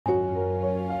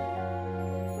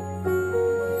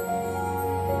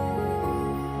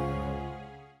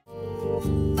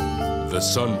the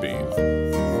Sunbeam.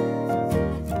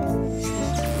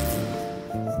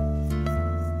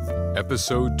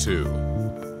 Episode 2.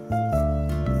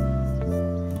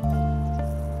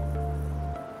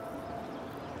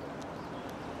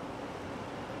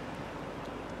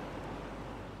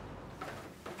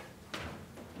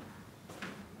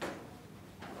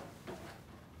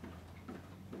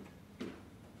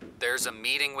 There's a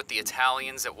meeting with the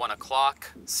Italians at 1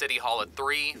 o'clock, City Hall at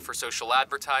 3 for social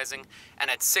advertising, and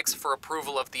at 6 for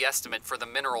approval of the estimate for the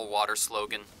mineral water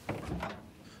slogan.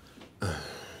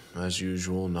 As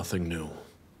usual, nothing new.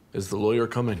 Is the lawyer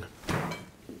coming?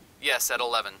 Yes, at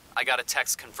 11. I got a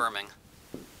text confirming.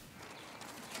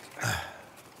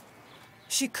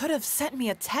 She could have sent me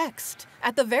a text,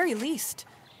 at the very least,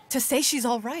 to say she's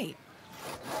all right.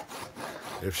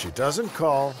 If she doesn't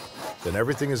call, then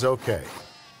everything is okay.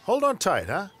 Hold on tight,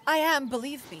 huh? I am,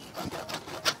 believe me.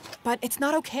 But it's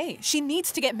not okay. She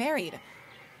needs to get married.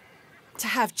 To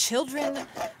have children,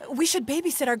 we should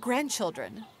babysit our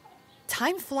grandchildren.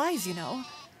 Time flies, you know.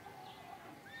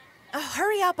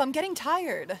 Hurry up, I'm getting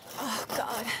tired. Oh,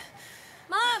 God.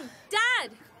 Mom! Dad!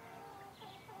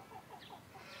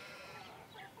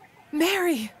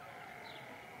 Mary!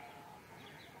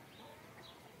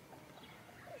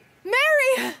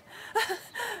 Mary!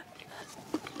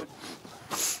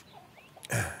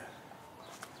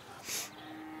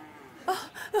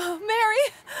 Oh, Mary!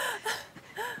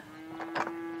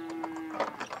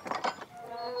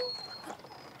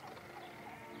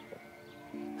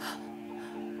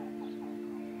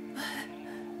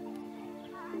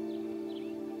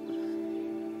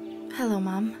 Hello,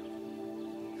 Mom.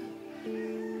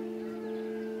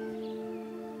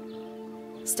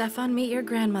 Stefan, meet your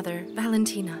grandmother,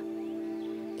 Valentina.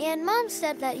 And Mom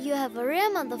said that you have a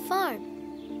ram on the farm,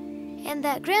 and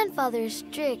that grandfather is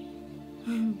strict.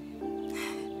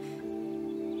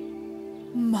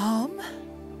 Mom?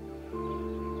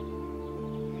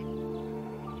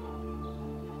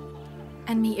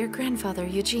 And meet your grandfather,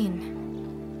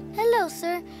 Eugene. Hello,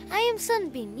 sir. I am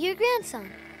Sunbeam, your grandson.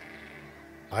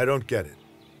 I don't get it.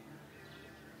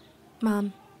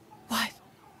 Mom. What?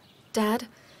 Dad,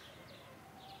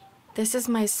 this is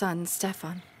my son,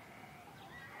 Stefan.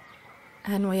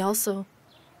 And we also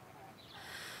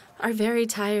are very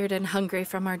tired and hungry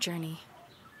from our journey.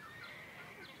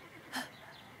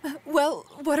 Well,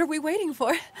 what are we waiting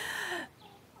for?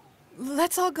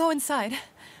 Let's all go inside.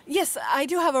 Yes, I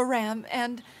do have a ram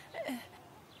and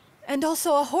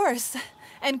also a horse.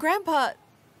 And Grandpa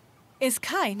is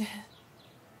kind.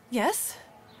 Yes?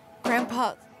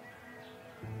 Grandpa...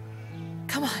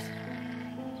 Come on.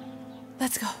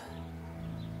 Let's go.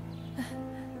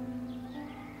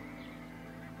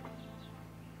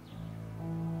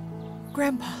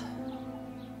 Grandpa.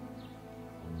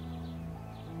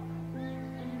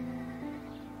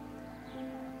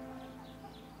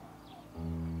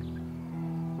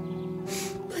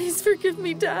 Please forgive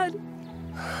me, Dad.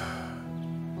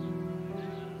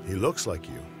 He looks like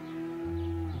you.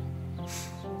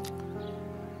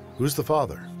 Who's the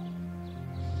father?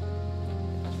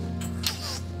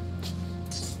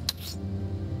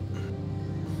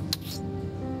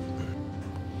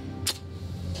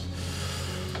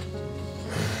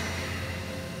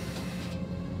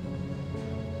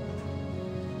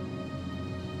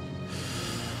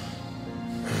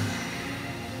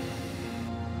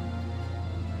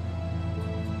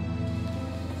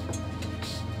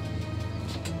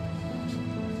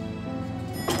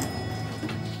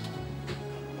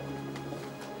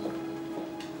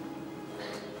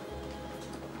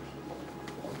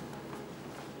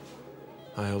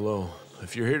 Hi, hello.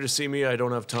 If you're here to see me, I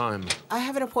don't have time. I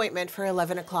have an appointment for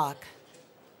 11 o'clock.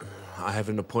 I have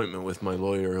an appointment with my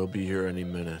lawyer. He'll be here any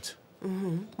minute.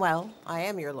 Well, I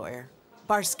am your lawyer.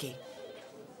 Barsky.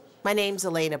 My name's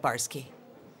Elena Barsky.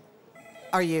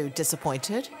 Are you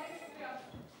disappointed?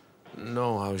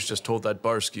 No, I was just told that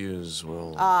Barsky is,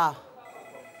 well...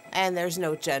 And there's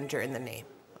no gender in the name.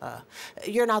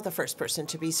 You're not the first person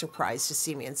to be surprised to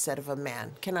see me instead of a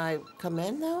man. Can I come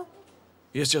in, though?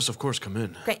 Yes, of course, come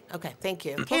in. Great, okay, thank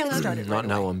you. We'll get started Not right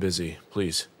now, away. I'm busy.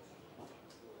 Please.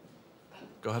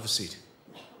 Go have a seat.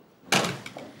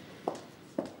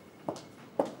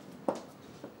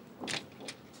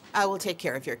 I will take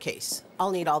care of your case.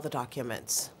 I'll need all the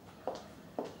documents.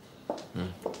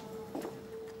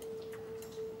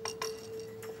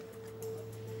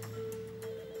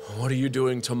 What are you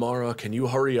doing, Tamara? Can you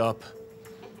hurry up?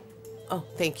 Oh,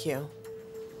 thank you.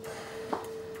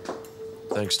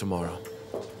 Thanks, Tamara.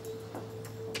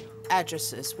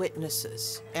 Addresses,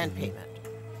 witnesses, and payment.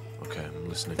 Okay, I'm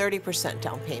listening. 30%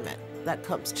 down payment. That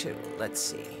comes to, let's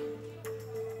see.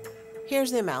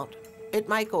 Here's the amount. It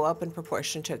might go up in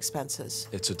proportion to expenses.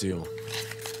 It's a deal.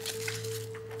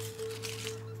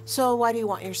 So why do you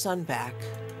want your son back?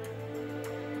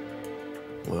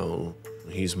 Well,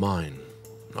 he's mine.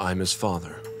 I'm his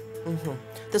father.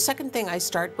 The second thing I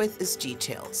start with is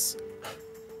details.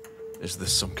 Is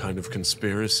this some kind of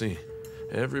conspiracy?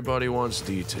 Everybody wants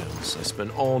details. I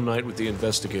spent all night with the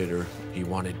investigator. He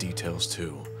wanted details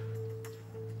too.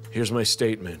 Here's my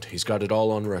statement. He's got it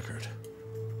all on record.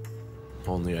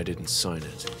 Only I didn't sign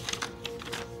it.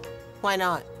 Why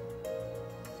not?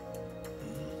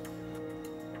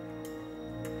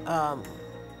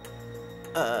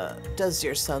 Does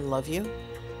your son love you?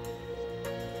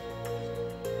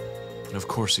 Of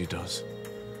course he does.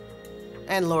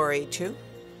 And Lori, too?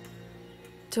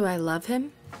 Do I love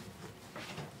him?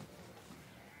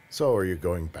 So are you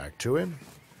going back to him?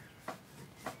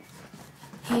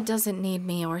 He doesn't need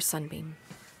me or Sunbeam.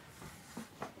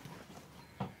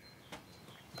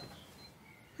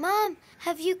 Mom,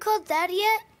 have you called Daddy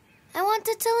yet? I want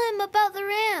to tell him about the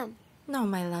ram. No,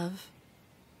 my love.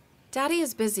 Daddy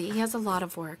is busy. He has a lot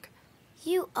of work.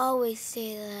 You always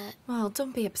say that. Well,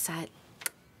 don't be upset.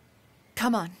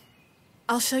 Come on.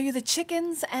 I'll show you the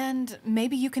chickens, and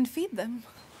maybe you can feed them.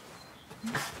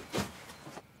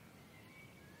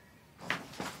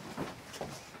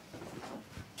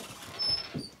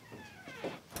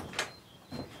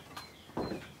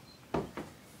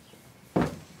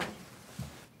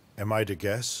 Am I to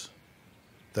guess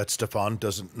that Stefan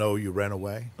doesn't know you ran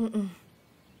away?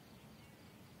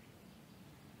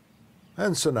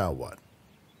 And so now what?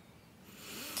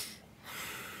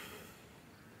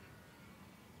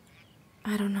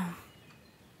 I don't know.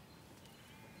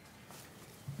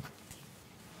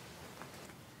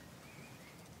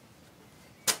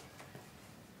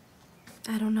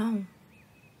 I don't know.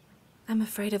 I'm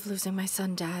afraid of losing my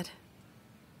son, Dad.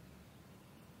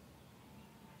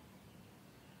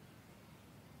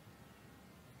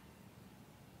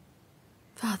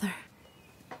 Father.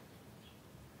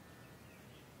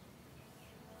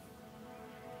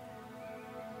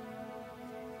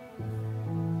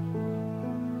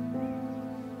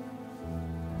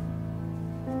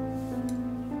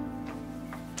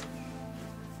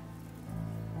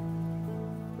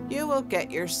 You will get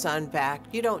your son back.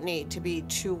 You don't need to be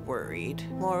too worried.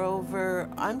 Moreover,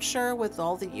 I'm sure with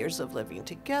all the years of living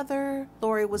together,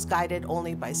 Lori was guided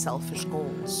only by selfish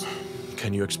goals.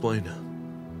 Can you explain?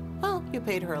 Well, you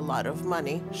paid her a lot of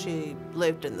money. She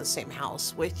lived in the same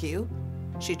house with you.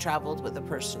 She traveled with a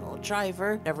personal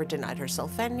driver, never denied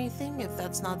herself anything. If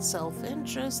that's not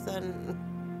self-interest, then...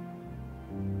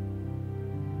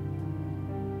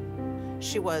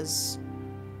 she was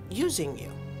using you.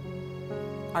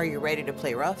 Are you ready to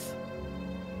play rough?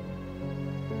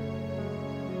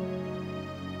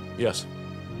 Yes.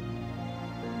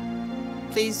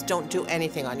 Please don't do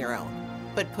anything on your own,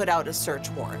 but put out a search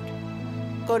warrant.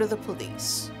 Go to the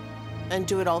police, and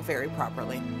do it all very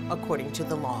properly, according to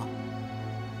the law.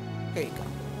 Here you go.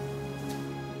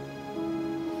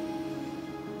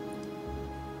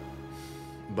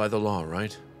 By the law,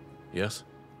 right? Yes?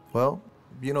 Well,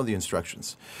 you know the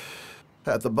instructions.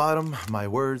 At the bottom, my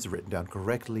words written down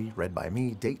correctly, read by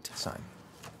me, date, sign.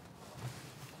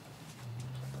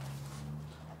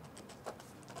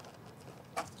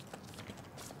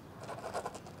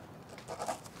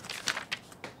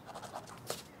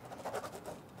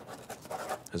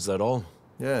 Is that all?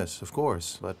 Yes, of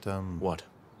course, but, What?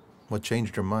 what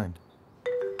changed your mind?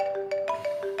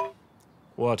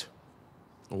 What?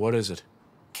 What is it?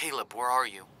 Caleb, where are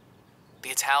you? The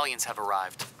Italians have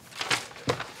arrived.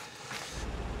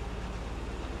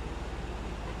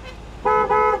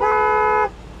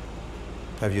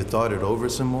 Have you thought it over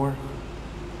some more?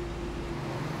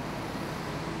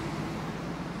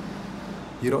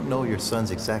 You don't know your son's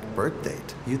exact birth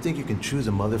date. You think you can choose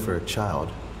a mother for a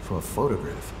child from a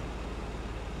photograph.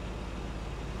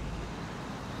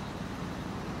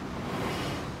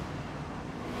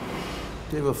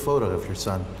 Do you have a photo of your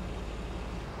son?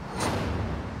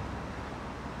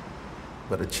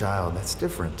 But a child, that's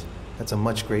different. That's a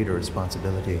much greater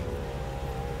responsibility.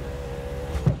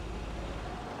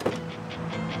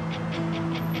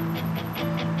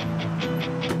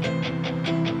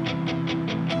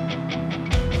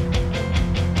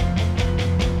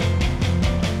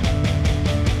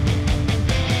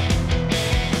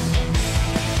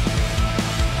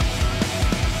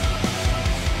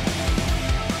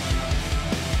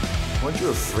 Aren't you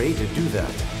afraid to do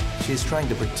that? She's trying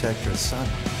to protect her son.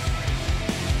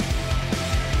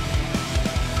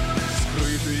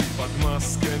 Скрытый под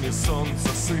масками солнца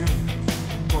сын.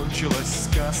 Кончилась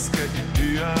сказка, и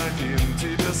ты один.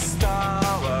 Тебе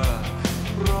стало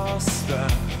просто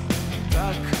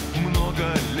так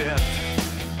много лет.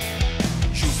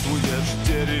 Чувствуешь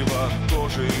дерево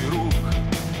кожей рук.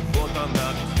 Вот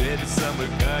она, дверь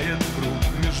замыкает круг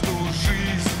между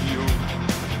жизнью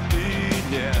и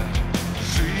не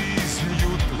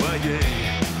жизнью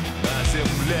твоей на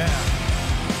земле.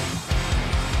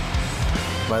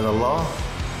 By the law,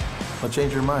 I'll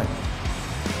change your mind.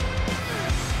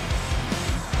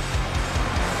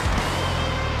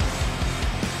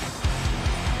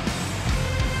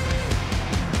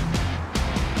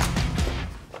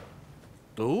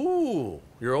 Ooh,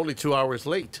 you're only 2 hours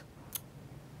late.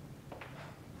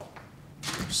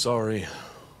 Sorry.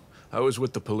 I was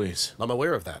with the police. I'm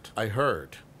aware of that. I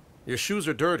heard. Your shoes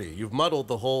are dirty. You've muddled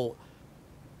the whole...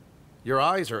 Your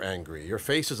eyes are angry. Your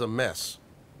face is a mess.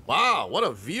 Wow, what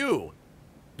a view.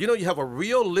 You know, you have a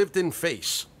real lived-in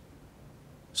face.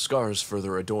 Scars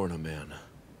further adorn a man.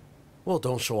 Well,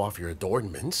 don't show off your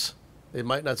adornments. It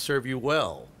might not serve you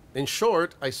well. In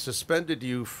short, I suspended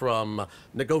you from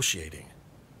negotiating.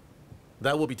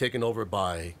 That will be taken over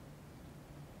by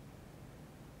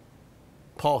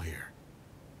Paul here.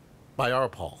 By our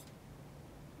Paul.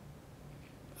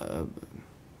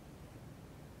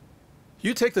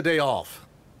 You take the day off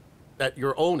at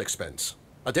your own expense.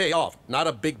 A day off, not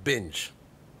a big binge.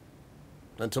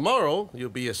 And tomorrow, you'll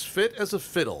be as fit as a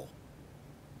fiddle.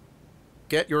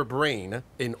 Get your brain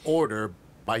in order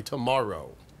by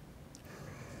tomorrow.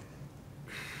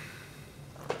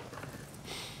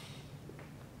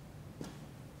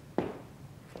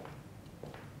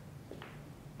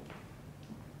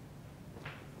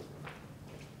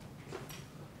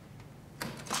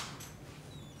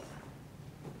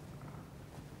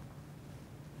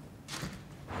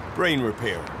 Brain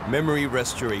repair, memory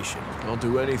restoration. I'll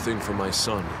do anything for my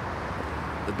son.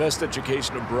 The best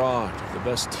education abroad, the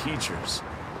best teachers.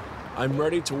 I'm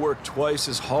ready to work twice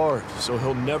as hard, so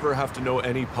he'll never have to know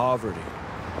any poverty.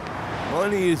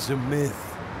 Money is a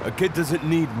myth. A kid doesn't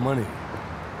need money.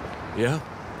 Yeah?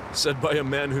 Said by a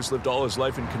man who's lived all his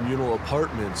life in communal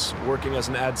apartments, working as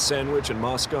an ad sandwich in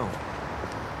Moscow.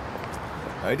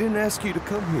 I didn't ask you to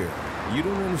come here. You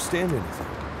don't understand anything.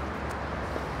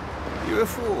 You're a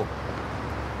fool.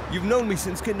 You've known me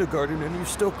since kindergarten and you're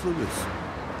still clueless.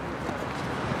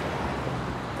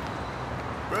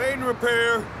 Brain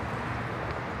repair.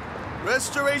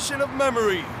 Restoration of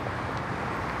memory.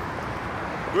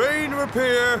 Brain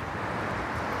repair.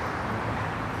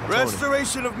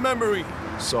 Restoration of memory.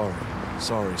 Sorry.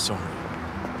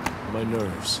 My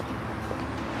nerves.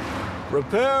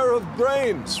 Repair of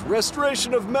brains.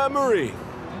 Restoration of memory.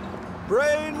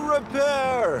 Brain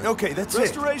repair! Okay, that's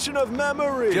Restoration of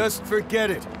memory! Just forget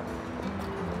it.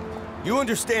 You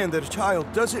understand that a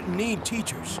child doesn't need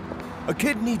teachers. A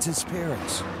kid needs his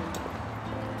parents.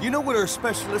 You know what our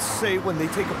specialists say when they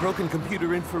take a broken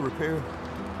computer in for repair?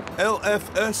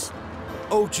 LFS,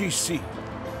 OGC.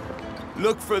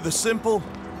 Look for the simple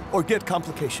or get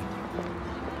complication.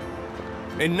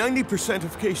 In 90%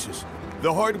 of cases,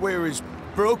 the hardware is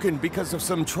broken because of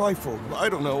some trifle. I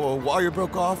don't know, a wire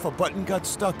broke off, a button got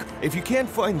stuck. If you can't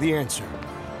find the answer,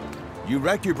 you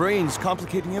rack your brains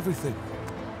complicating everything.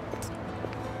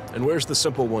 And where's the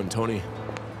simple one, Tony?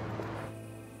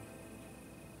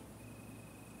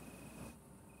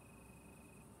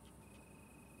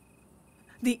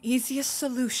 The easiest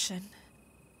solution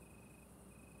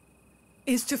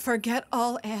is to forget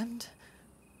all and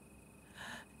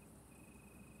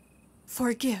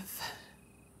forgive.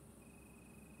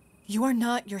 You are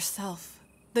not yourself.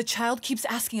 The child keeps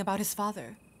asking about his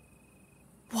father.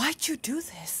 Why'd you do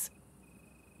this?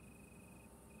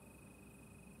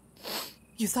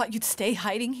 You thought you'd stay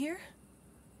hiding here?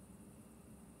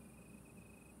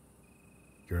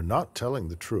 You're not telling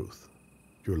the truth.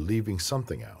 You're leaving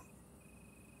something out.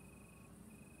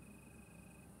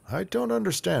 I don't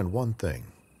understand one thing.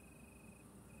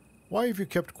 Why have you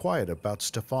kept quiet about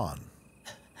Stefan?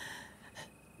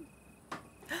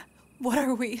 What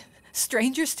are we,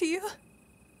 strangers to you?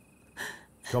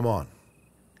 Come on.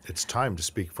 It's time to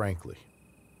speak frankly.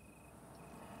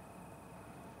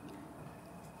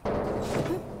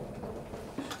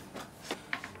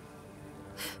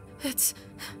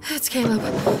 It's Caleb.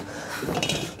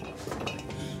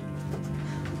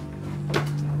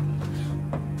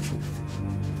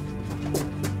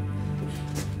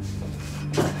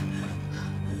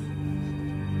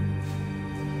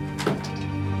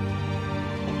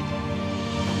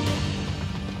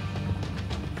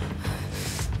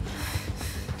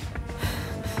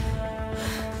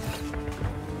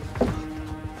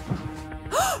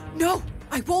 No!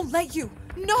 I won't let you!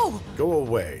 No! Go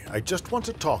away. I just want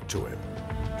to talk to him.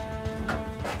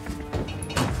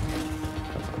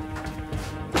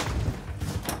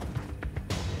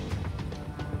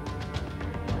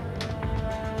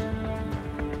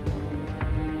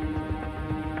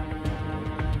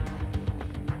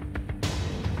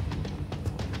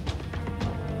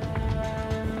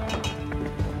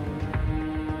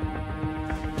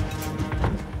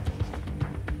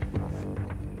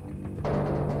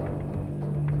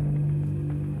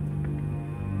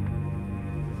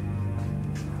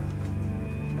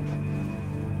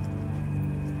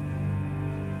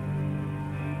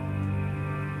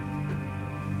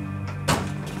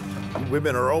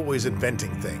 Women are always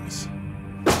inventing things.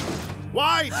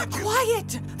 Why did you...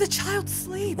 Quiet! The child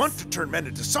sleeps. Want to turn men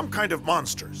into some kind of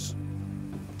monsters?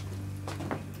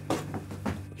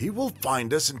 He will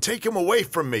find us and take him away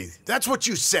from me. That's what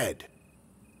you said.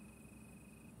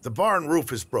 The barn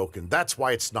roof is broken. That's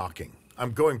why it's knocking.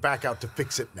 I'm going back out to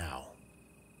fix it now.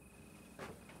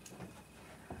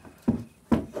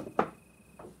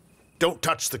 Don't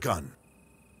touch the gun.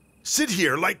 Sit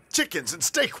here like chickens and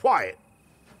stay quiet.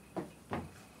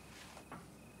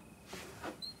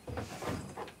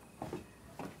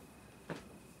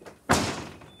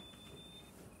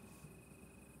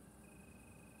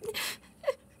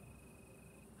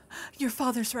 Your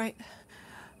father's right.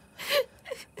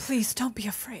 Please, don't be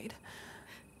afraid.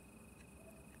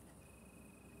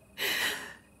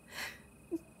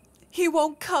 He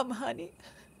won't come, honey.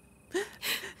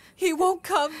 He won't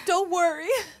come. Don't worry.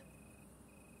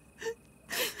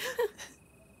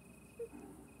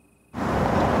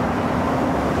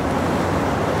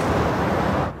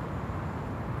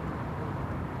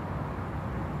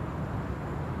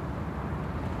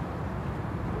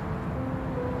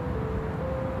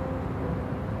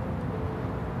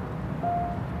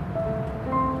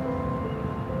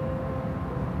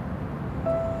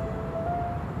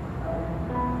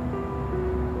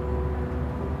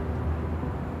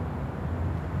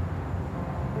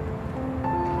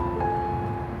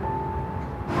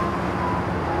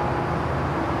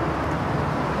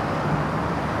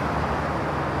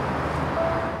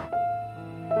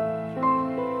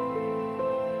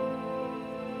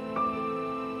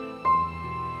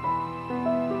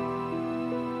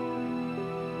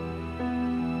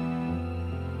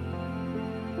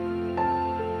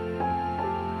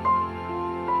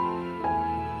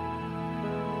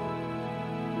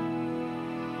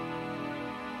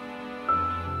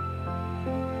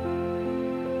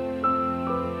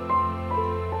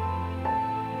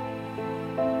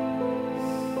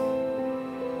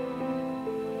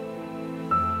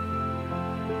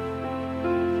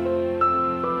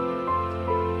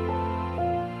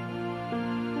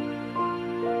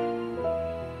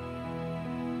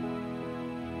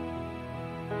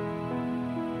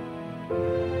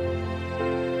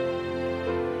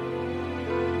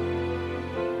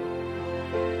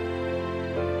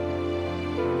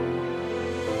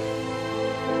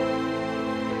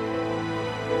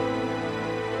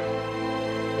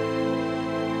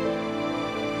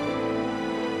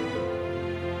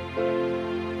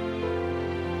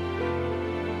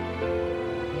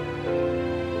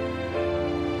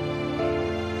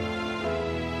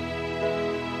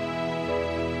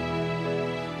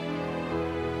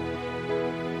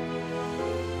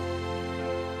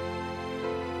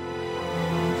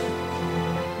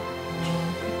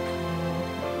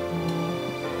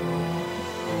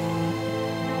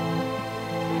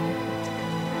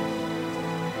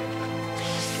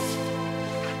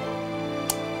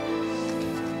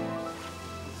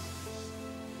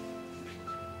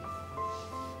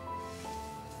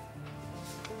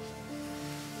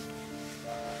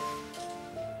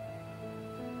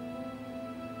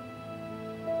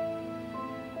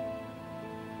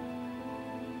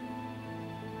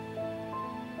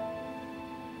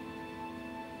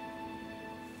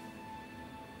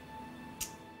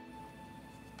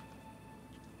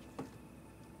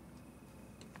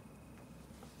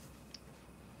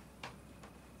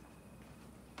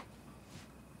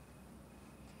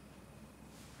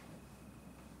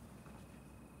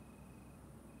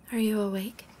 Are you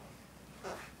awake?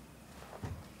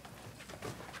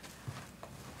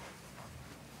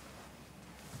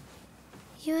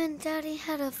 You and Daddy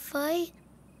had a fight?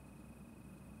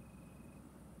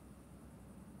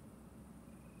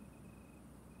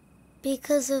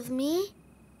 Because of me?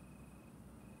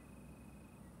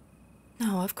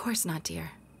 No, of course not,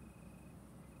 dear.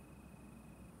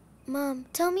 Mom,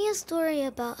 tell me a story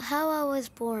about how I was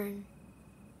born.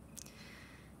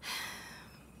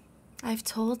 I've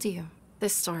told you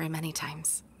this story many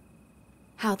times.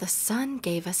 How the sun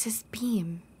gave us his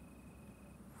beam.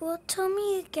 Well, tell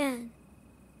me again.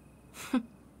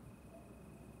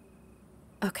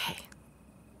 Okay.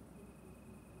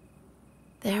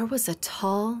 There was a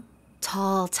tall,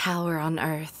 tall tower on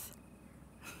Earth.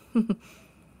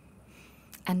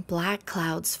 And black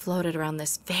clouds floated around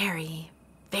this very,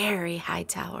 very high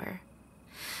tower.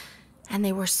 And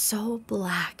they were so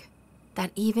black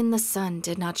that even the sun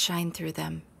did not shine through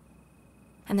them.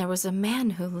 And there was a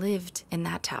man who lived in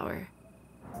that tower.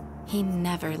 He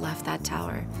never left that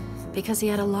tower because he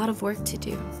had a lot of work to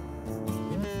do.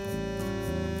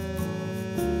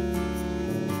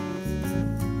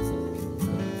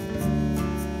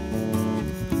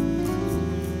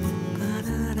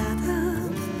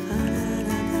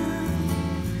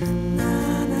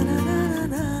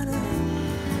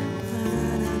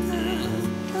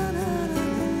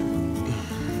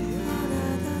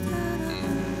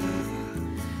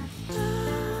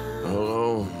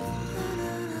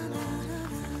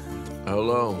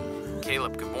 Hello.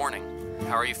 Caleb, good morning.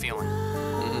 How are you feeling?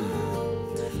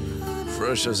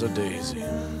 Fresh as a daisy.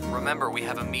 Remember, we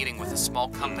have a meeting with a small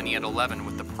company at 11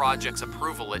 with the project's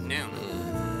approval at noon.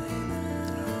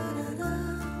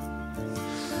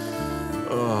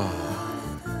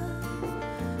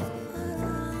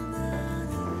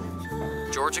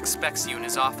 George expects you in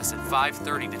his office at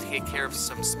 5:30 to take care of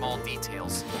some small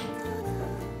details.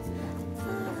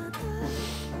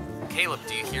 Caleb,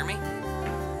 do you hear me?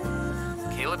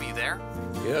 Caleb, you there?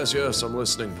 Yes, I'm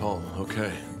listening, Paul.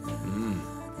 Okay.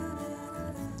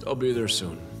 I'll be there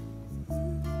soon.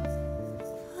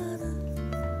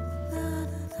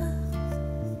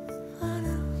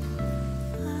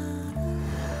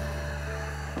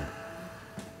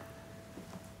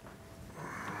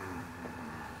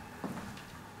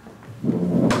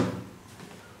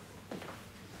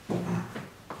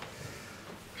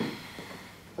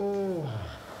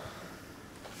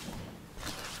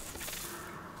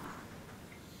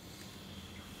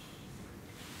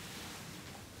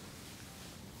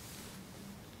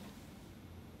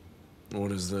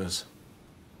 What is this?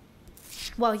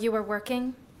 While you were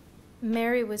working,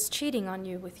 Mary was cheating on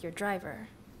you with your driver.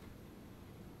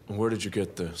 Where did you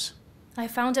get this? I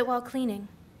found it while cleaning.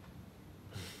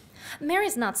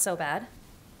 Mary's not so bad.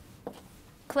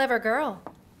 Clever girl.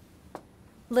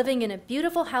 Living in a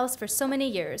beautiful house for so many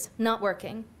years, not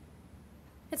working.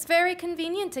 It's very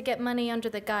convenient to get money under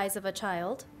the guise of a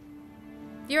child.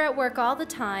 You're at work all the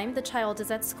time, the child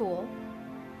is at school.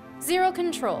 Zero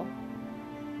control.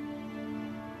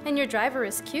 And your driver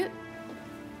is cute.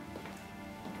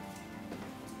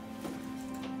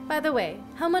 By the way,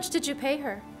 how much did you pay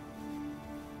her?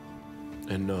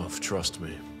 Enough, trust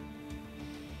me.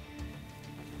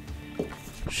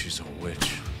 She's a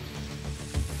witch.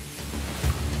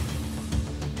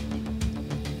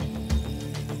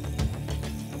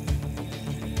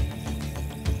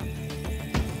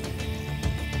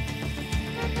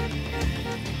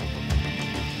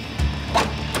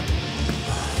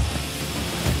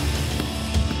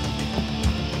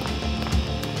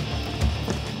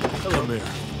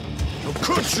 How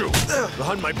could you?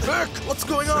 Behind my back? What's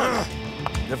going on?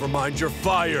 Never mind, you're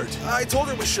fired. I told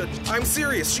her we shouldn't. I'm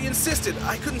serious. She insisted.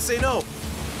 I couldn't say no.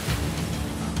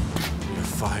 You're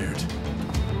fired.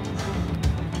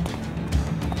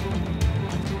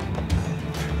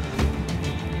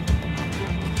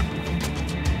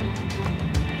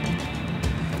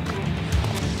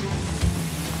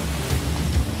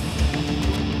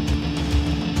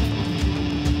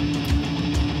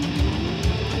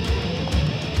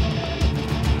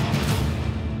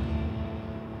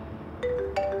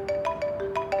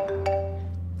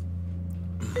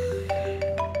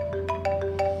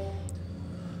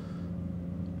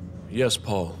 Yes,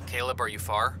 Paul. Caleb, are you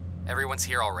far? Everyone's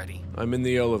here already. I'm in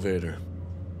the elevator.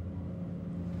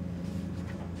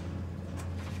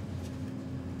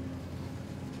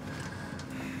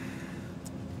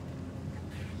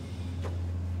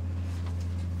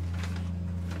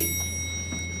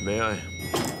 May I?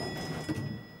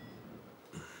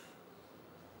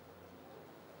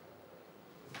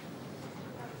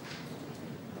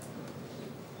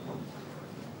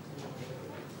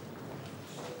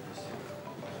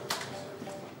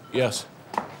 Yes.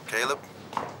 Caleb,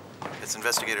 it's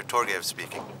Investigator Torgev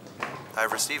speaking.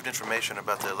 I've received information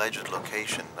about the alleged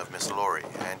location of Miss Lori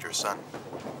and your son.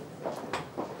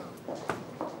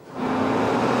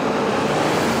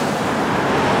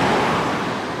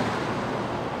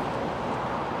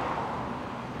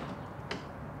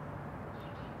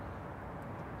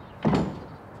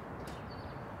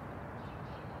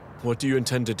 What do you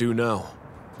intend to do now?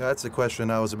 That's the question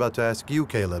I was about to ask you,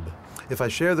 Caleb. If I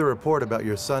share the report about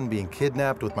your son being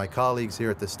kidnapped with my colleagues here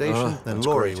at the station, then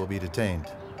Lori will be detained.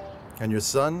 And your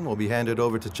son will be handed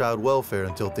over to child welfare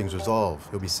until things resolve.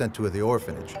 He'll be sent to the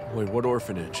orphanage. Wait, what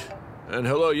orphanage? And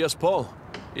hello, yes, Paul?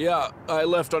 Yeah, I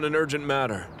left on an urgent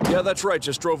matter. Yeah, that's right,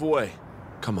 just drove away.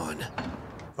 Come on.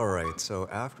 All right, so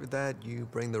after that, you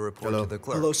bring the report to the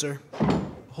clerk. Hello, sir.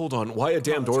 Hold on, why a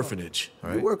damned orphanage?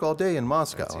 You work all day in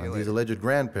Moscow, and these alleged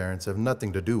grandparents have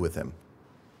nothing to do with him.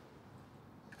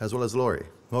 As well as Lori.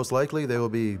 Most likely, they will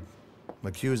be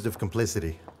accused of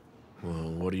complicity.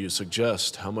 Well, what do you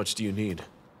suggest? How much do you need?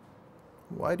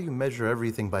 Why do you measure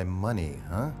everything by money,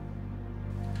 huh?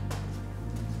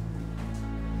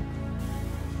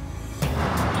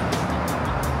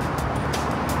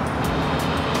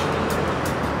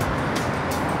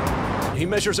 He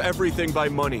measures everything by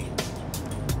money.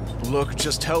 Look,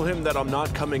 just tell him that I'm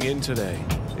not coming in today.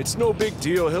 It's no big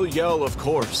deal, he'll yell, of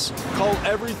course. Call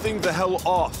everything the hell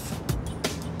off.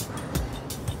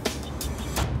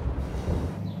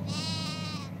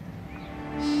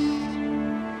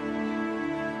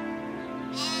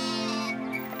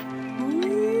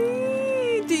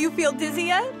 you feel dizzy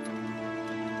yet?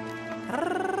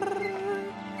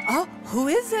 Oh, who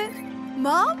is it?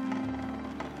 Mom?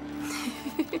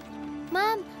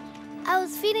 Mom, I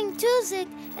was feeding Tuzik,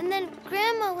 and then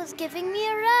Grandma was giving me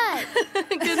a ride.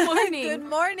 Good morning. Good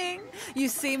morning. You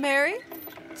see, Mary?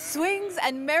 Swings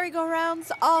and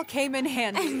merry-go-rounds all came in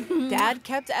handy. Dad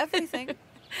kept everything.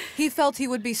 He felt he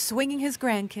would be swinging his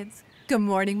grandkids. Good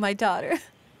morning, my daughter.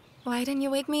 Why didn't you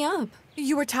wake me up?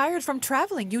 You were tired from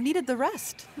traveling. You needed the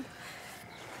rest.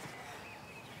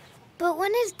 But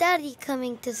when is Daddy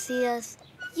coming to see us?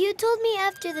 You told me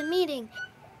after the meeting.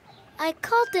 I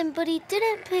called him, but he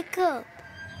didn't pick up.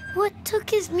 What took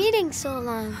his meeting so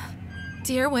long?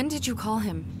 Dear, when did you call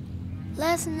him?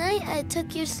 Last night I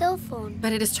took your cell phone.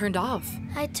 But it is turned off.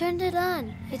 I turned it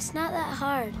on. It's not that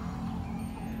hard.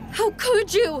 How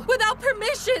could you? Without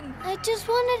permission! I just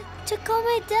wanted to call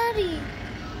my daddy.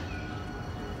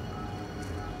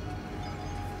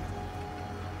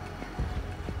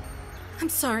 I'm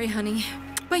sorry, honey,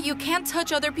 but you can't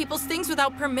touch other people's things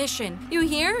without permission. You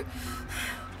hear?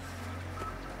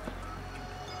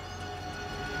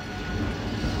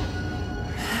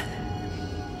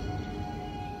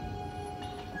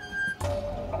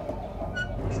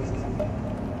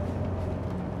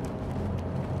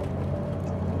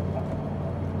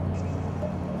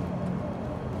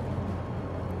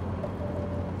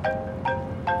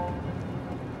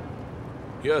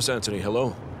 Yes, Anthony,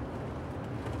 hello.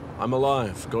 I'm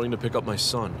alive, going to pick up my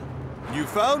son. You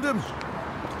found him?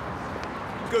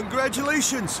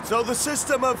 Congratulations! So the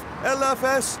system of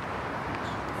LFS,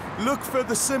 look for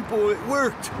the symbol, it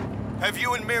worked. Have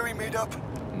you and Mary made up?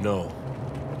 No.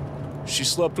 She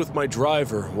slept with my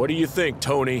driver. What do you think,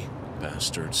 Tony?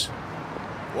 Bastards.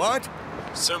 What?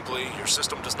 Simply, your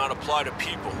system does not apply to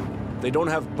people. They don't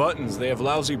have buttons, they have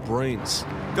lousy brains.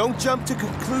 Don't jump to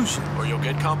conclusion. Or you'll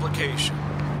get complication.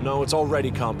 No, it's already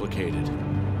complicated.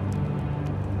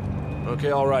 Okay,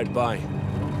 all right, bye.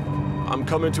 I'm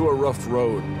coming to a rough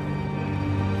road.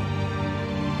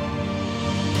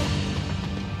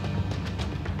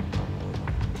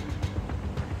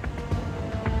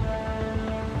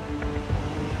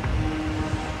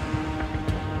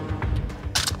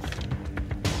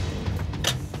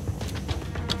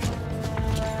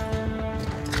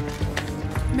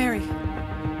 Mary,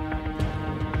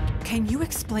 can you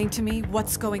explain to me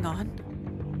what's going on?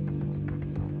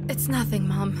 It's nothing,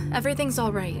 Mom. Everything's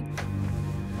all right.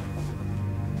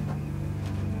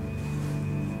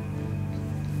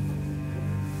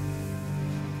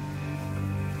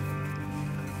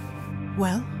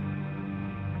 Well?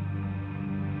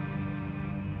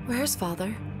 Where's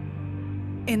Father?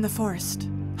 In the forest,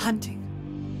 hunting.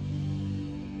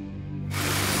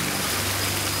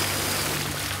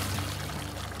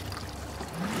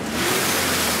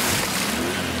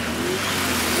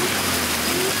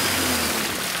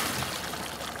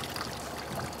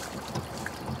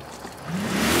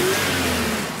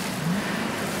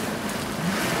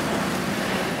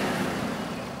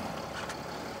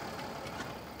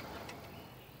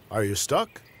 Are you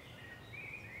stuck?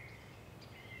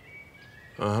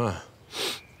 Uh-huh.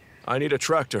 I need a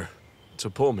tractor to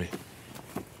pull me.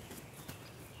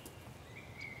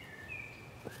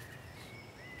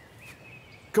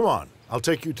 Come on, I'll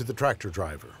take you to the tractor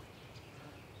driver.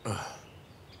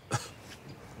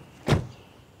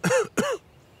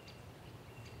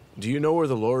 Do you know where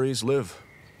the lorries live?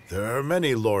 There are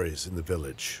many lorries in the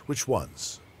village. Which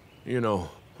ones? You know,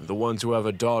 the ones who have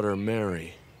a daughter,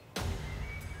 Mary.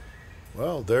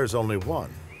 Well, there's only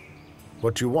one.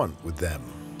 What do you want with them?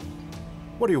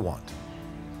 What do you want?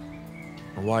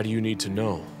 Why do you need to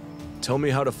know? Tell me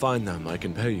how to find them. I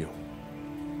can pay you.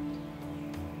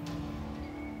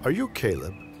 Are you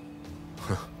Caleb?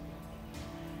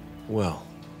 Well.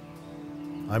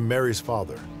 I'm Mary's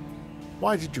father.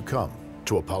 Why did you come?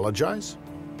 To apologize?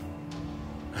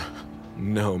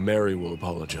 No, Mary will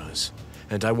apologize.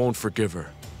 And I won't forgive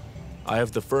her. I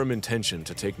have the firm intention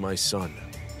to take my son.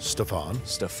 Stefan?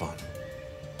 Stefan.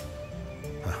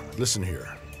 Listen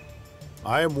here.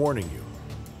 I am warning you.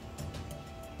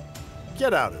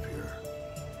 Get out of here.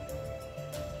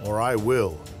 Or I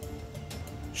will.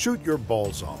 Shoot your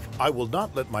balls off. I will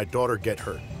not let my daughter get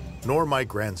hurt, nor my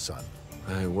grandson.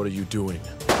 Hey, what are you doing?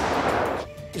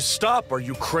 Stop! Are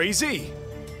you crazy?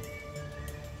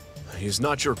 He's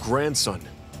not your grandson.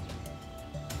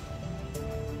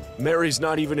 Mary's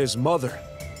not even his mother.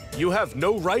 You have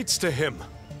no rights to him.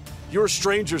 You're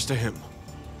strangers to him.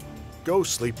 Go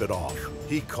sleep it off.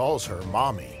 He calls her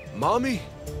Mommy. Mommy?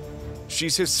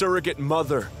 She's his surrogate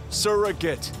mother.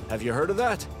 Surrogate. Have you heard of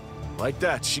that? Like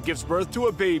that, she gives birth to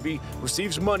a baby,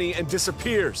 receives money, and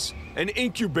disappears. An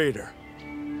incubator.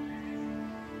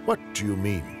 What do you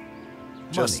mean?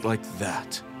 Just like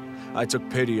that. I took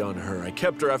pity on her. I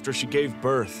kept her after she gave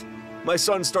birth. My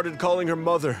son started calling her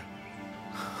mother.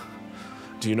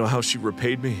 Do you know how she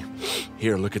repaid me?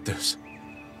 Here, look at this.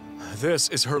 This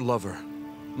is her lover.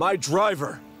 My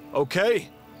driver, okay?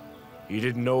 He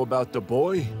didn't know about the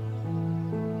boy?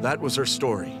 That was her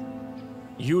story.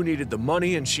 You needed the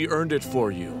money and she earned it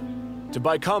for you. To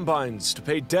buy combines, to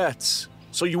pay debts,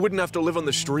 so you wouldn't have to live on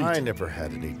the street. I never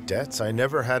had any debts. I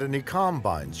never had any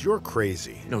combines. You're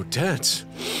crazy. No debts?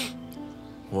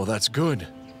 Well, that's good.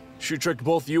 She tricked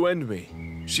both you and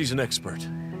me. She's an expert.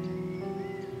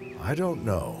 I don't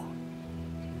know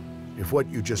if what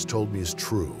you just told me is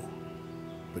true,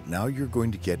 but now you're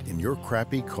going to get in your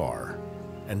crappy car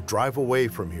and drive away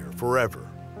from here forever.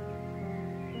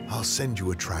 I'll send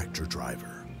you a tractor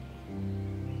driver.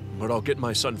 But I'll get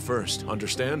my son first,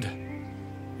 understand?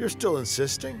 You're still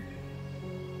insisting?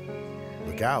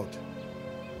 Look out.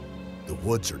 The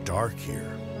woods are dark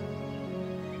here.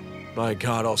 By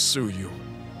God, I'll sue you.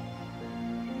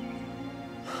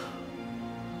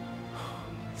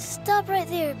 Stop right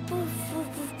there. Boom, boom,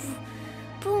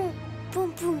 boom,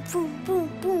 boom, boom, boom,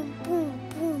 boom, boom, boom,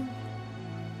 boom.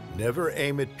 Never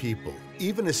aim at people.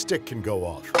 Even a stick can go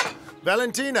off.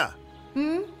 Valentina!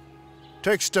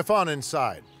 Take Stefan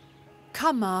inside.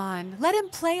 Come on, let him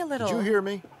play a little. Did you hear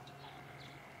me?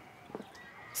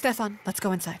 Stefan, let's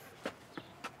go inside.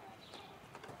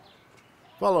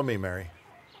 Follow me, Mary.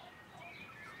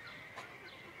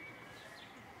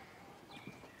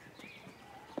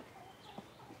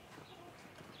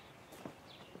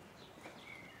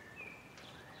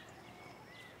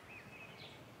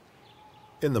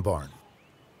 In the barn.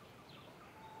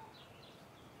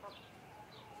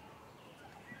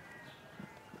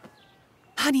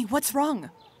 Honey, what's wrong?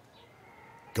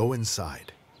 Go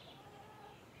inside.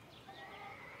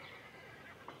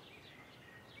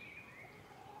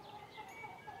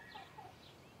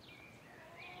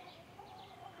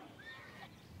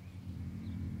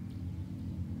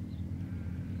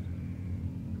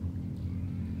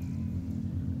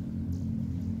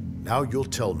 Now you'll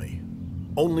tell me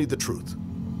only the truth.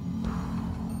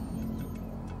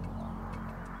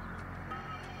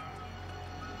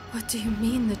 What do you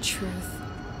mean, the truth?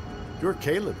 Your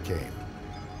Caleb came.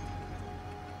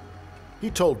 He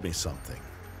told me something.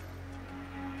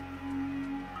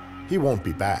 He won't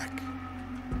be back.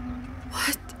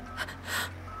 What?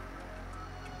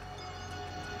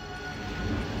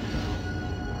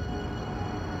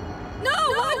 No,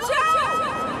 watch out!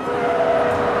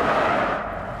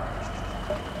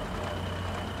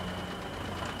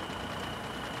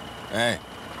 Hey.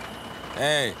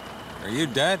 Hey, are you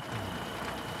dead?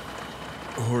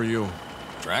 Who are you?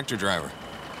 Tractor driver.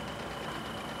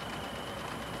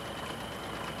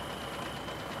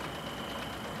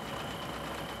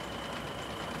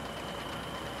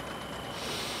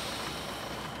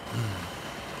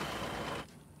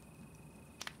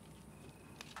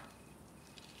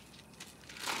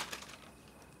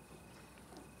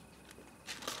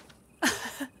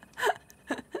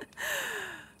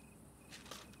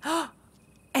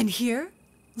 And here?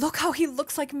 Look how he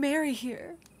looks like Mary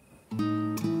here.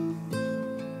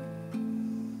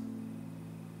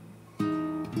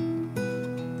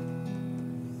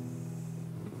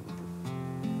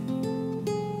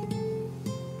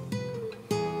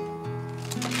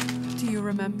 Do you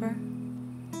remember?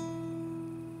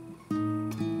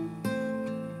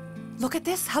 Look at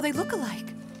this, how they look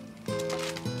alike.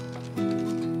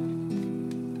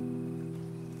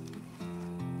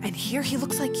 And here he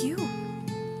looks like you.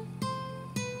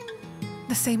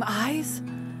 The same eyes?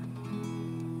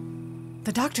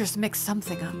 The doctors mixed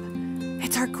something up.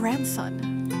 It's our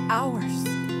grandson. Ours.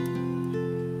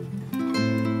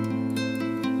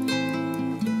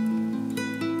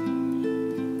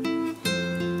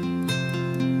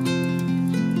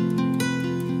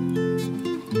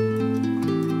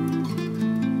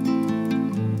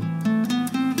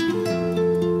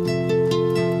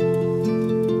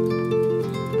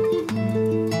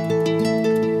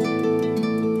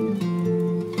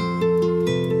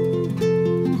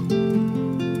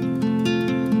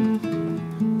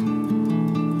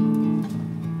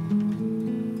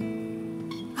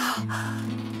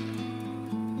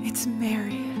 It's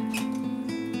Mary.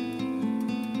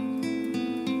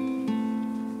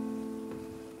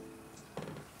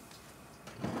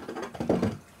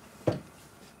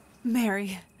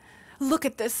 Mary, look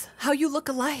at this, how you look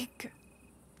alike.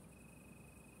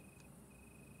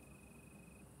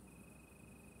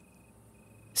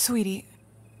 Sweetie,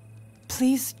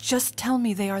 please just tell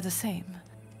me they are the same.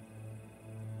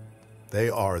 They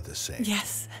are the same.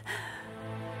 Yes.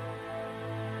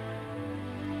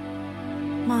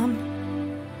 Mom.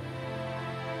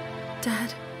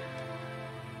 Dad.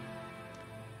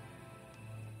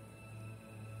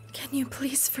 Can you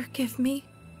please forgive me?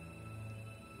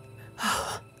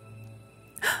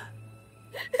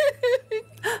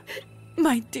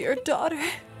 My dear daughter.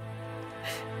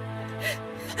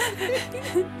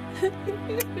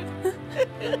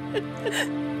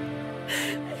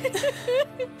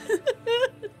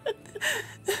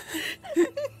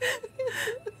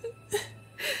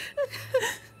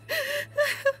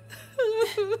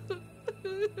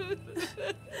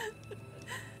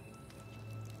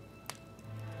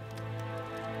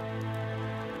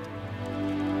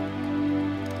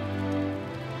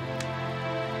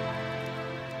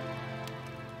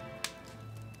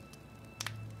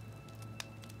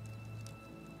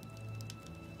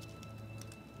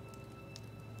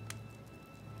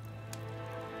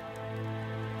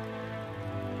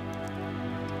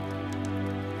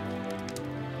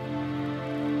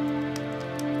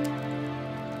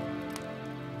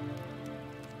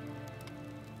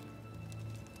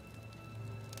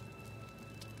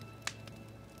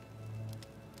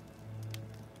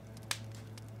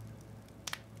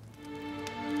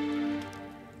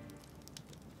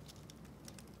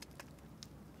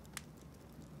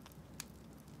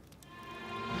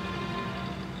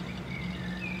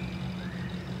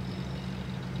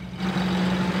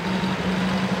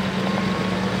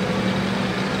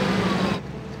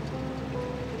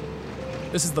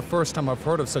 This is the first time I've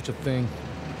heard of such a thing.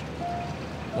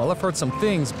 Well, I've heard some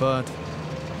things, but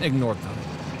ignored them.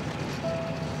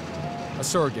 A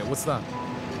surrogate, what's that?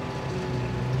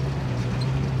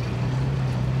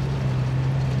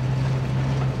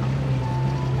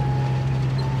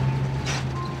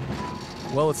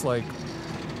 Well, it's like,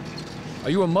 are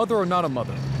you a mother or not a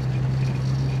mother?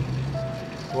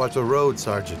 Watch the road,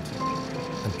 Sergeant,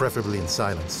 and preferably in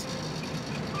silence.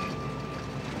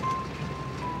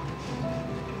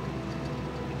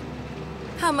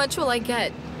 How much will I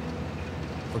get?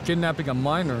 For kidnapping a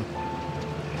minor,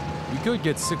 you could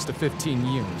get 6 to 15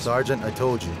 years. Sergeant, I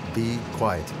told you, be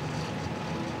quiet.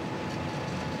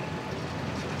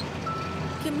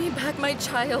 Give me back my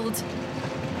child.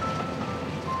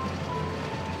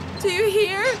 Do you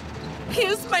hear? He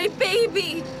is my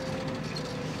baby.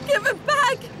 Give him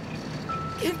back.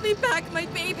 Give me back my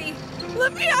baby.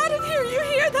 Let me out of here, you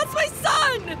hear? That's my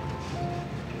son.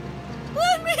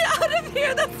 Let me out of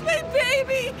here! That's my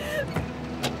baby!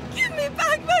 Give me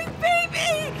back my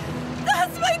baby!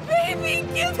 That's my baby!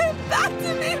 Give him back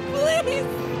to me, please!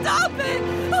 Stop it!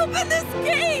 Open this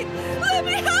gate! Let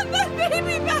me have my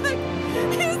baby back!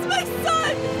 He's my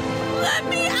son! Let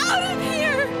me out of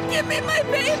here! Give me my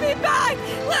baby back!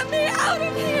 Let me out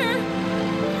of here!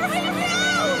 Right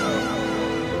now!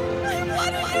 I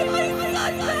want my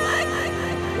son back!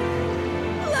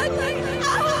 Let me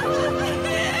out of here!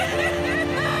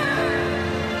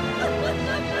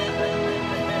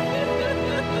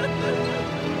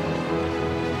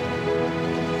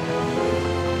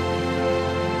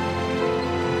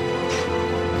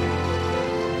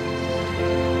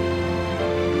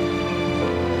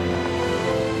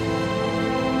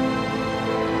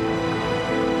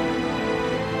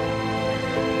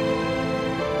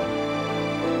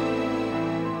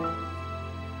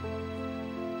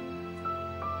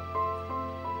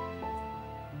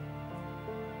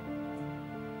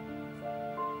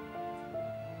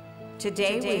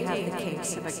 Today we have the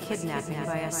case of a kidnapping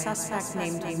by a suspect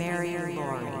named Mary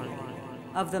Laurie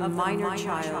of the minor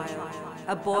child,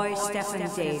 a boy Stefan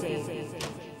Davey.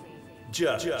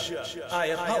 Judge, I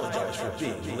apologize for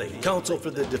being late. Counsel for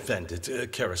the defendant,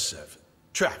 Karasev.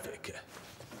 Traffic.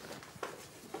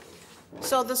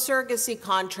 So the surrogacy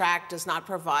contract does not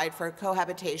provide for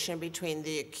cohabitation between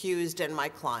the accused and my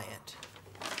client.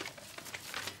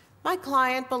 My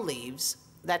client believes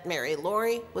that Mary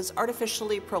Laurie was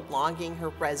artificially prolonging her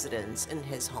residence in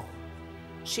his home.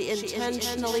 She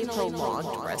intentionally prolonged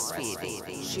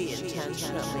breastfeeding. She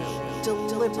intentionally,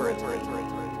 deliberately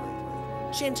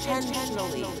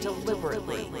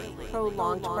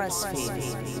prolonged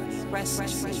breastfeeding,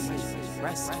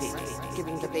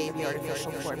 giving the baby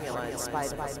artificial formula in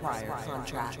spite of a prior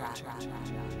contract.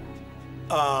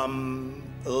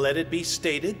 Let it be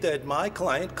stated that my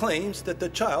client claims that the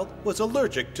child was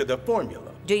allergic to the formula.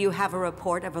 Do you have a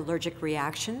report of allergic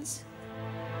reactions?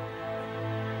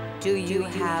 Do you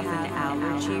have an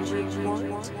allergy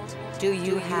report? Do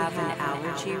you have an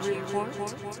allergy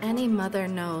report? Any mother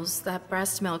knows that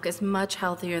breast milk is much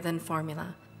healthier than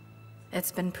formula.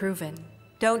 It's been proven.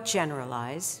 Don't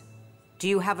generalize. Do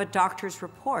you have a doctor's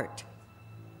report?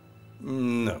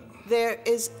 No. There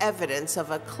is evidence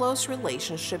of a close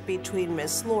relationship between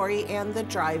Miss Lori and the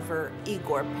driver,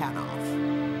 Igor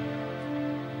Panov.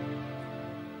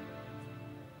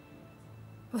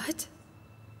 What?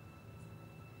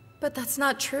 But that's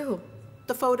not true.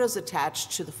 The photo's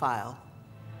attached to the file.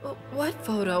 What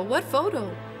photo? What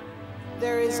photo?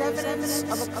 There is evidence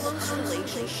of a close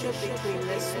relationship between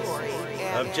Miss Lori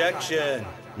and... Objection!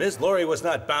 Miss Lori was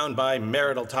not bound by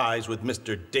marital ties with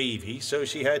Mr. Davy, so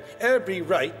she had every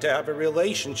right to have a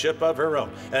relationship of her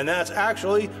own. And that's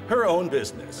actually her own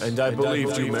business. And I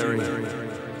believed you, Mary.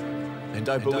 And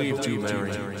I believed you,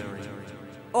 Mary.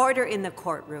 Order in the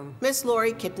courtroom. Miss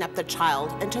Lori kidnapped the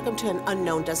child and took him to an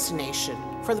unknown destination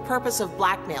for the purpose of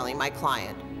blackmailing my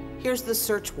client. Here's the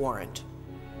search warrant.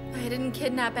 I didn't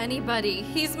kidnap anybody.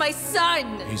 He's my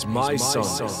son! He's my son.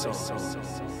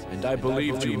 And I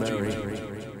believed you, Mary.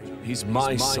 He's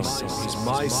my son. He's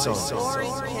my son. Lori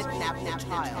kidnapped the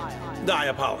child. I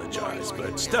apologize,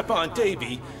 but Stefan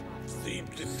Davy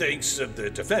thinks of the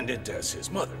defendant as his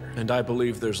mother. And I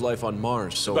believe there's life on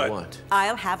Mars, so what?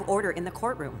 I'll have order in the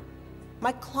courtroom.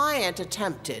 My client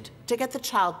attempted to get the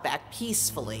child back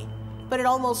peacefully, but it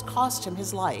almost cost him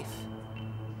his life.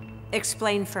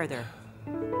 Explain further.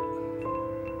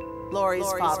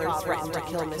 Lori's father threatened to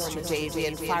kill Mr. Davy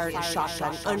and fired a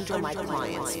shotgun under my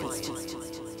client's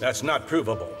feet. That's not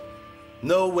provable.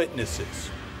 No witnesses.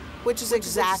 Which is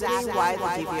exactly why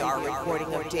the DVR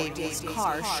recording of Davy's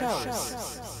car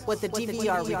shows what the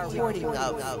DVR recording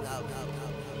of.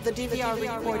 The DVR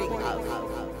recording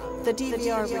of. The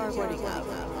DVR recording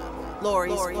of.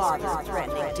 Lori's father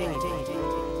threatening Davy.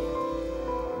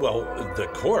 Well, the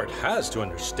court has to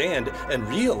understand and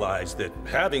realize that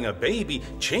having a baby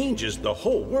changes the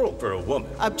whole world for a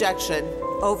woman. Objection.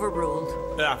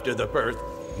 Overruled. After the birth,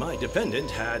 my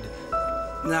defendant had,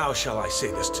 now shall I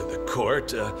say this to the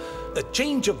court, a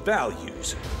change of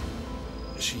values.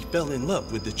 She fell in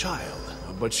love with the child.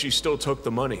 But she still took the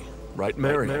money, right,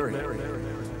 Mary?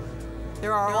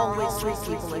 There are always three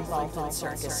people involved in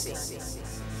surrogacy.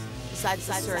 Besides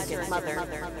the surrogate mother,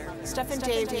 Stefan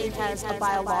Davy has a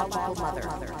biological mother.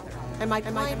 And my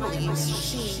client believes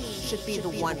she should be the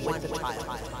one with the child.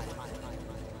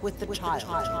 With the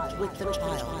child. With the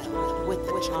child. With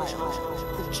the child.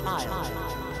 The child.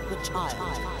 The child.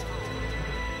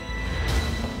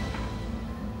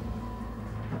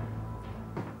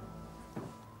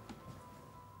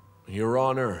 Your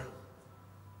Honor,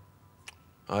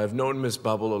 I've known Miss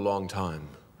Bubble a long time,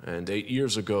 and 8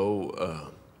 years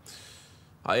ago,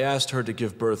 I asked her to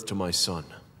give birth to my son.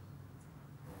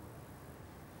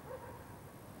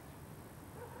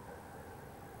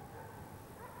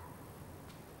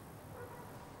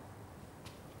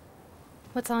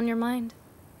 What's on your mind?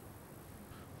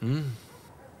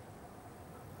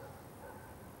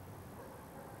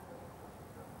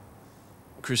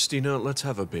 Christina, let's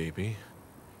have a baby.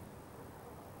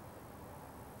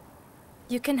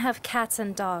 You can have cats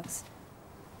and dogs,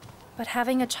 but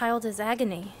having a child is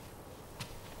agony.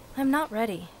 I'm not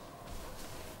ready.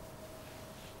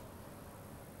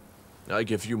 I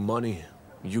give you money,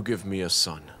 you give me a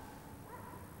son.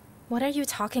 What are you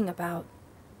talking about?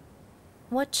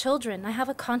 What children? I have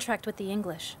a contract with the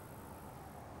English.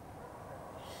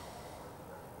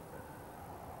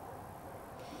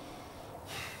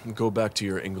 Go back to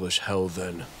your English hell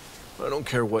then. I don't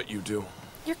care what you do.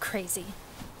 You're crazy.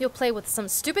 You'll play with some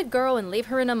stupid girl and leave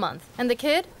her in a month. And the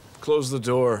kid? Close the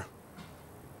door.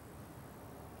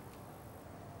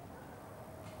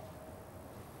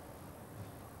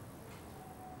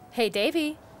 Hey,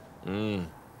 Davy. Mm.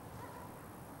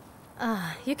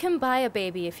 You can buy a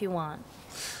baby if you want.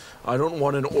 I don't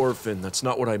want an orphan. That's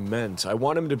not what I meant. I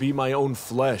want him to be my own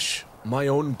flesh, my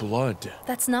own blood.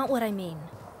 That's not what I mean.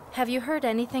 Have you heard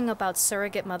anything about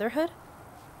surrogate motherhood?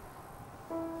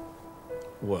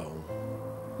 Well...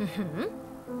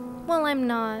 Well, I'm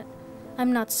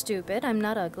not stupid. I'm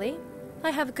not ugly.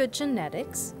 I have good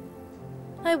genetics.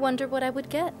 I wonder what I would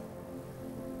get.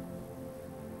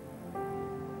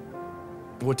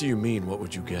 What do you mean, what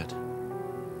would you get?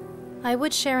 I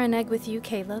would share an egg with you,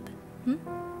 Caleb.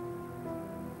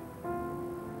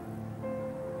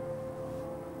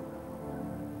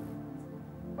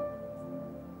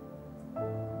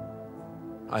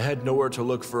 I had nowhere to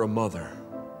look for a mother,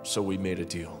 so we made a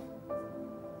deal.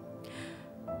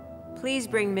 Please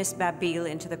bring Miss Babil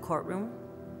into the courtroom.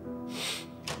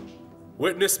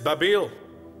 Witness Babil.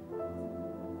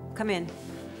 Come in.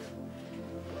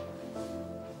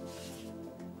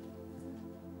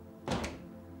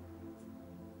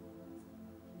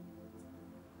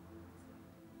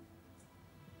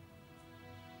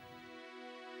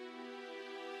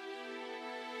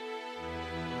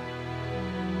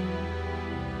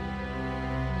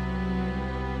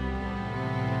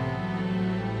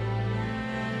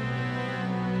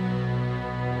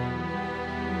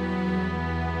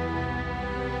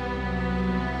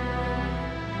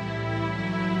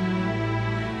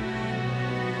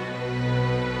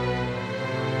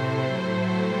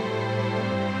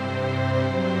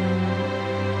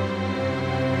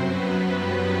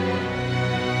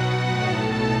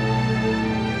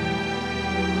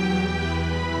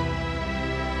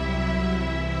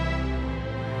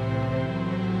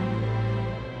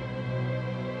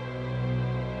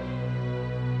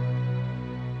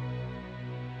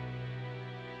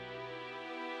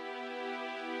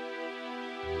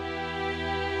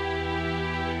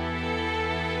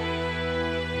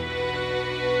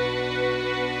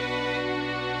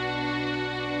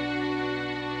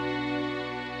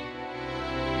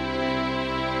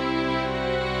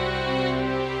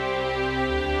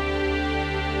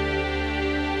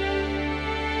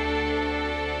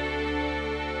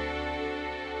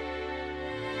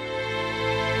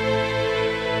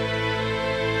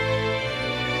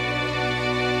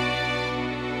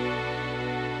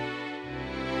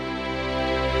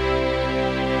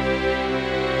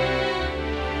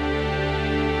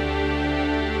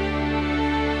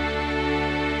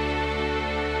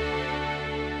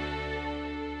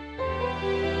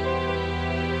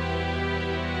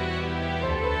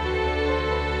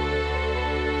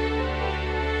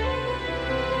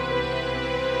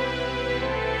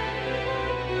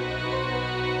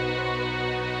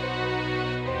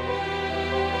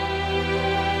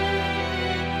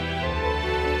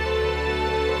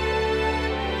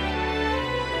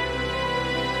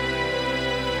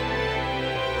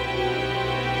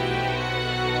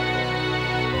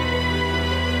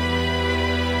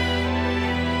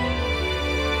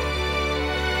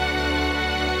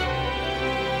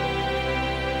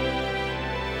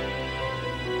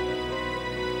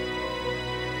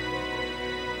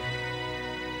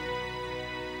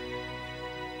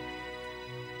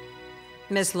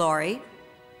 Miss Laurie?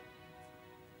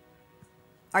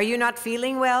 Are you not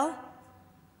feeling well?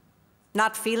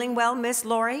 Not feeling well, Miss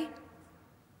Laurie?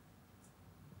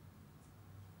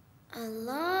 A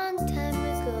long time